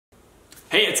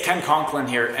Hey, it's Ken Conklin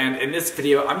here, and in this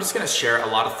video I'm just going to share a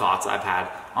lot of thoughts I've had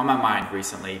on my mind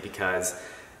recently, because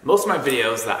most of my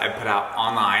videos that I put out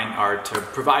online are to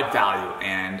provide value,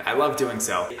 and I love doing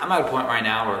so. I'm at a point right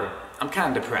now where I'm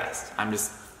kind of depressed. I'm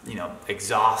just,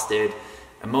 exhausted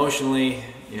emotionally,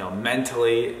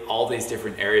 mentally, all these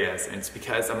different areas, and it's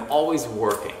because I'm always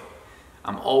working.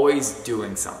 I'm always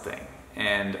doing something.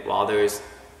 And while there's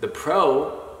the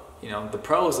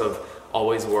pros of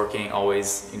always working,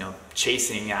 always,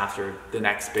 chasing after the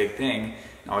next big thing,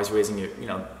 and always raising your,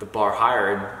 the bar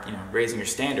higher, and, raising your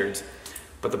standards.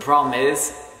 But the problem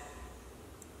is,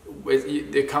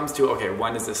 it comes to, okay,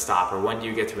 when does this stop, or when do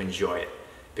you get to enjoy it?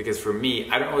 Because for me,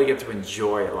 I don't really get to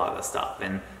enjoy a lot of the stuff,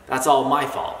 and that's all my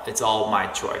fault. It's all my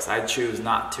choice. I choose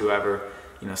not to ever,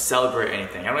 celebrate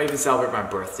anything. I don't even celebrate my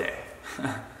birthday.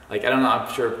 Like, I don't know,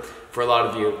 I'm sure for a lot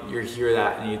of you, you hear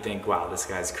that and you think, wow, this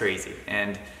guy's crazy.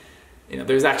 And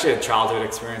there's actually a childhood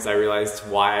experience. I realized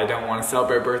why I don't want to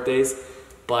celebrate birthdays,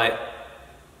 but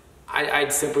I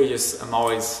simply just, I'm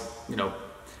always,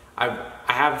 my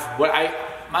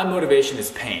motivation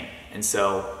is pain. And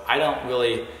so I don't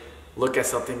really look at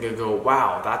something and go,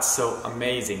 wow, that's so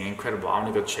amazing and incredible, I'm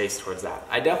gonna go chase towards that.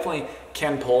 I definitely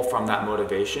can pull from that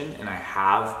motivation, and I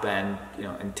have been,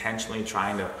 intentionally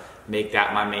trying to make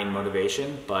that my main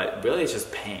motivation, but really it's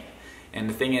just pain. And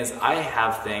the thing is, I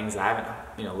have things I haven't,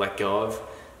 let go of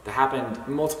that happened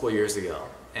multiple years ago,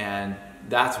 and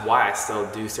that's why I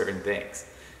still do certain things.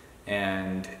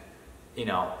 And in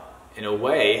a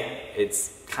way,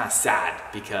 it's kind of sad,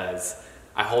 because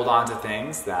I hold on to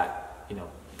things that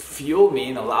fuel me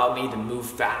and allow me to move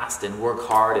fast and work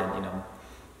hard, and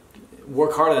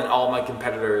work harder than all my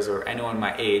competitors or anyone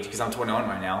my age, because I'm 21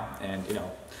 right now, and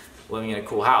living in a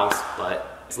cool house,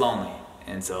 but it's lonely.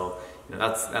 And so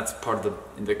that's part of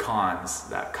the cons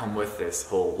that come with this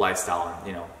whole lifestyle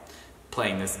and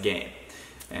playing this game.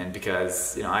 And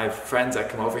because I have friends that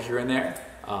come over here and there,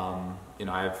 I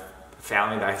have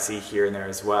family that I see here and there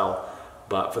as well,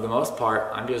 but for the most part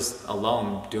I'm just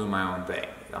alone doing my own thing.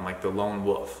 I'm like the lone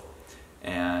wolf.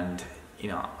 And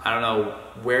I don't know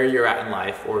where you're at in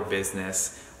life or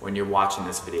business when you're watching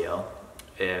this video.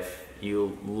 If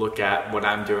you look at what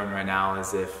I'm doing right now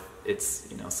as if it's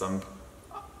some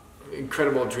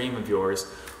incredible dream of yours,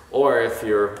 or if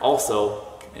you're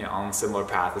also on a similar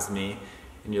path as me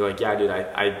and you're like, yeah dude,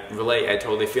 I relate, I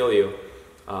totally feel you.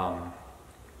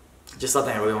 Just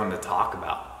something I really wanted to talk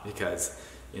about, because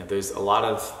there's a lot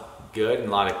of good and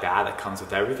a lot of bad that comes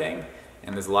with everything,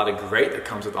 and there's a lot of great that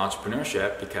comes with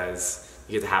entrepreneurship, because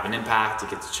you get to have an impact, you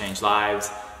get to change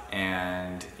lives,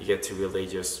 and you get to really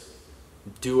just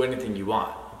do anything you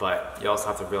want. But you also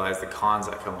have to realize the cons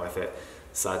that come with it,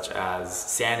 such as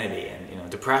sanity and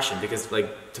depression. Because,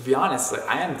 to be honest,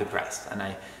 I am depressed,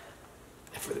 and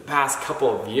for the past couple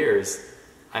of years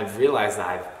I've realized that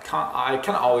I've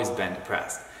kind of always been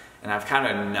depressed, and I've kind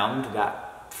of numbed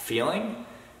that feeling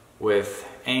with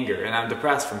anger, and I'm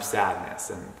depressed from sadness,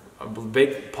 and a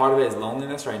big part of it is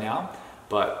loneliness right now.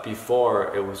 But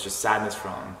before, it was just sadness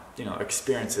from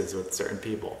experiences with certain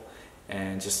people,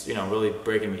 and just really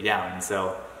breaking me down. And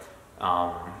so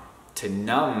to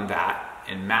numb that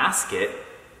and mask it,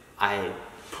 I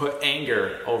put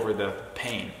anger over the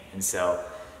pain. And so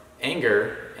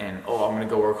anger and, oh, I'm gonna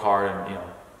go work hard and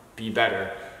be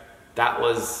better, that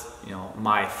was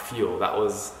my fuel. That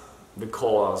was the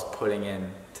coal I was putting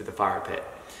in to the fire pit,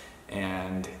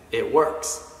 and it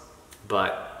works.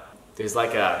 But there's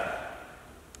like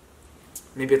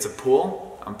maybe it's a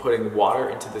pool. I'm putting water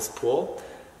into this pool,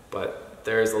 but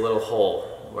there's a little hole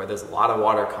where there's a lot of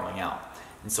water coming out.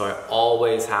 And so I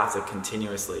always have to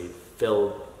continuously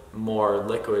fill more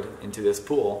liquid into this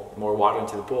pool, more water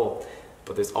into the pool,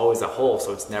 but there's always a hole,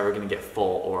 so it's never gonna get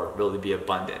full or really be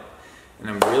abundant. And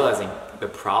I'm realizing the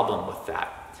problem with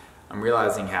that. I'm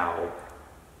realizing how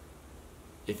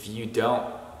if you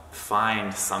don't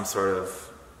find some sort of,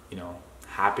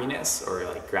 happiness or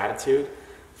gratitude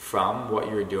from what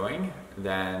you're doing,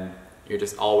 then you're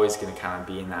just always gonna kind of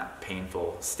be in that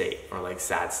painful state or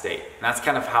sad state. And that's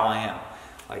kind of how I am.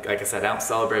 Like I said, I don't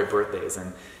celebrate birthdays,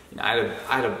 and I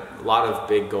had a lot of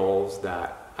big goals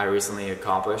that I recently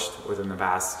accomplished within the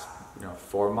past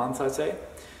 4 months, I'd say,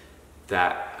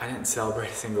 that I didn't celebrate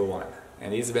a single one.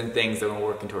 And these have been things that I've been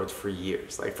working towards for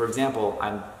years. Like, for example, I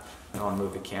don't want to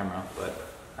move the camera, but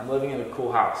I'm living in a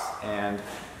cool house, and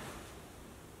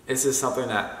this is something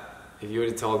that if you would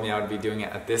have told me I would be doing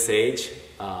it at this age,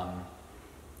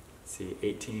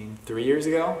 3 years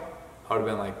ago, I would have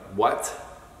been like, what?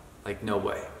 Like, no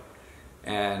way.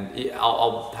 And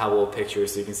I'll have a little picture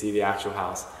so you can see the actual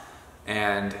house.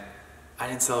 And I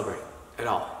didn't celebrate at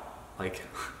all. Like,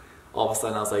 all of a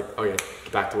sudden I was like, okay,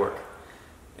 get back to work.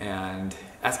 And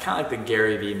that's kind of like the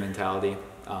Gary Vee mentality.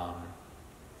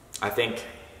 I think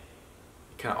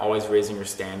kind of always raising your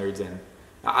standards. And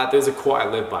there's a quote I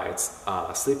live by. It's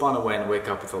sleep on a win, wake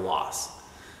up with a loss.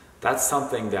 That's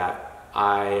something that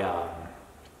I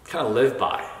kind of live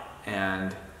by.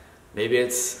 And maybe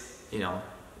it's, you know,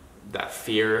 that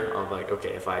fear of like,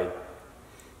 okay, if I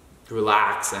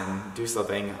relax and do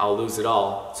something, I'll lose it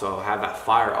all. So I'll have that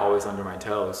fire always under my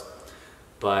toes.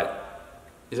 But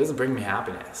it doesn't bring me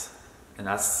happiness. And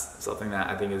that's something that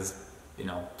I think is, you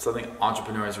know, something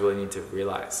entrepreneurs really need to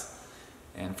realize.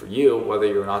 And for you, whether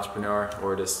you're an entrepreneur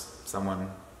or just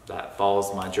someone that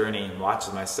follows my journey and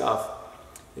watches my stuff,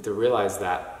 you have to realize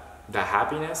that that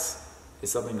happiness is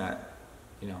something that,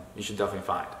 you know, you should definitely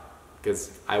find.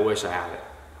 Because I wish I had it.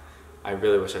 I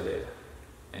really wish I did.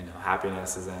 And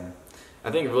happiness is in, I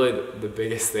think really the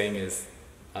biggest thing is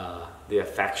the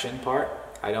affection part.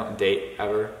 I don't date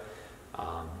ever.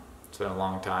 It's been a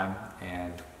long time,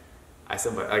 and I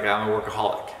simply, like, I'm a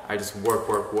workaholic. I just work.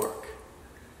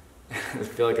 I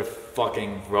feel like a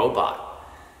fucking robot,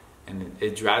 and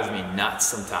it drives me nuts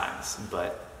sometimes,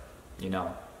 but you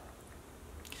know,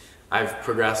 I've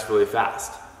progressed really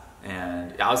fast.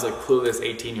 And I was a clueless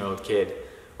 18-year-old kid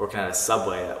working at a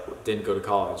Subway that didn't go to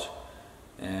college.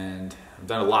 And I've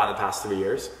done a lot in the past 3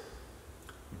 years,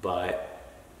 but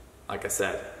like I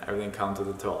said, everything comes with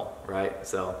a toll, right?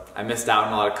 So I missed out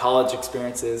on a lot of college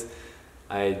experiences.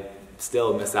 I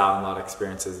still miss out on a lot of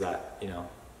experiences that, you know,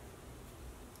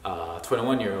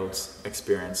 21-year-olds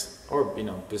experience, or, you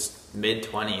know, just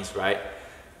mid-20s, right?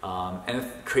 And the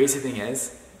crazy thing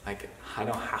is, like, I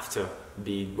don't have to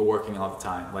be working all the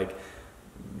time. Like,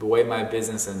 the way my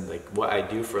business and like what I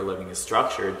do for a living is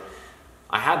structured,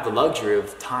 I have the luxury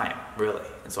of time, really.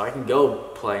 And so I can go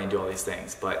play and do all these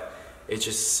things, but it's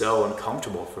just so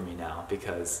uncomfortable for me now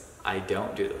because I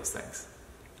don't do those things.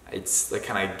 It's like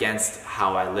kind of against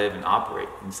how I live and operate.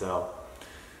 And so,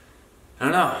 I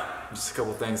don't know, just a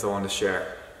couple things I wanted to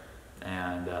share.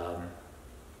 And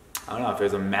I don't know if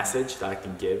there's a message that I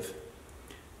can give.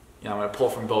 You know, I'm gonna pull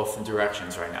from both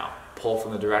directions right now. Pull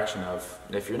from the direction of,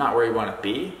 if you're not where you wanna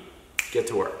be, get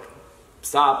to work.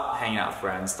 Stop hanging out with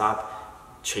friends,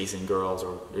 stop chasing girls,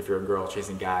 or if you're a girl,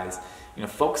 chasing guys. You know,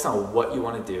 focus on what you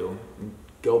wanna do,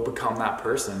 go become that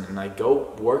person, and like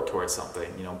go work towards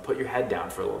something. You know, put your head down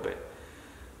for a little bit.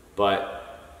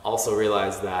 But also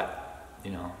realize that,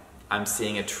 you know, I'm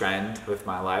seeing a trend with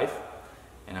my life,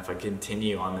 and if I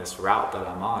continue on this route that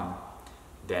I'm on,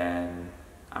 then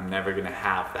I'm never gonna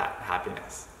have that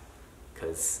happiness,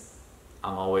 because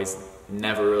I'm always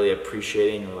never really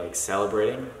appreciating or like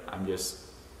celebrating. I'm just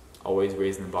always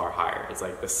raising the bar higher. It's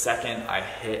like the second I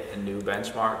hit a new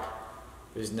benchmark,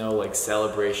 there's no like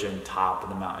celebration, top of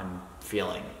the mountain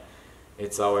feeling.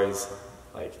 It's always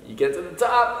like you get to the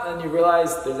top and you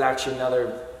realize there's actually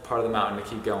another part of the mountain to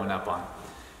keep going up on,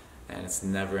 and it's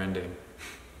never ending.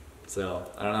 So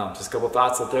I don't know, just a couple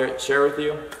thoughts out there, share with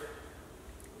you.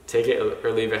 Take it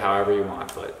or leave it however you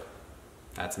want, but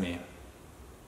that's me.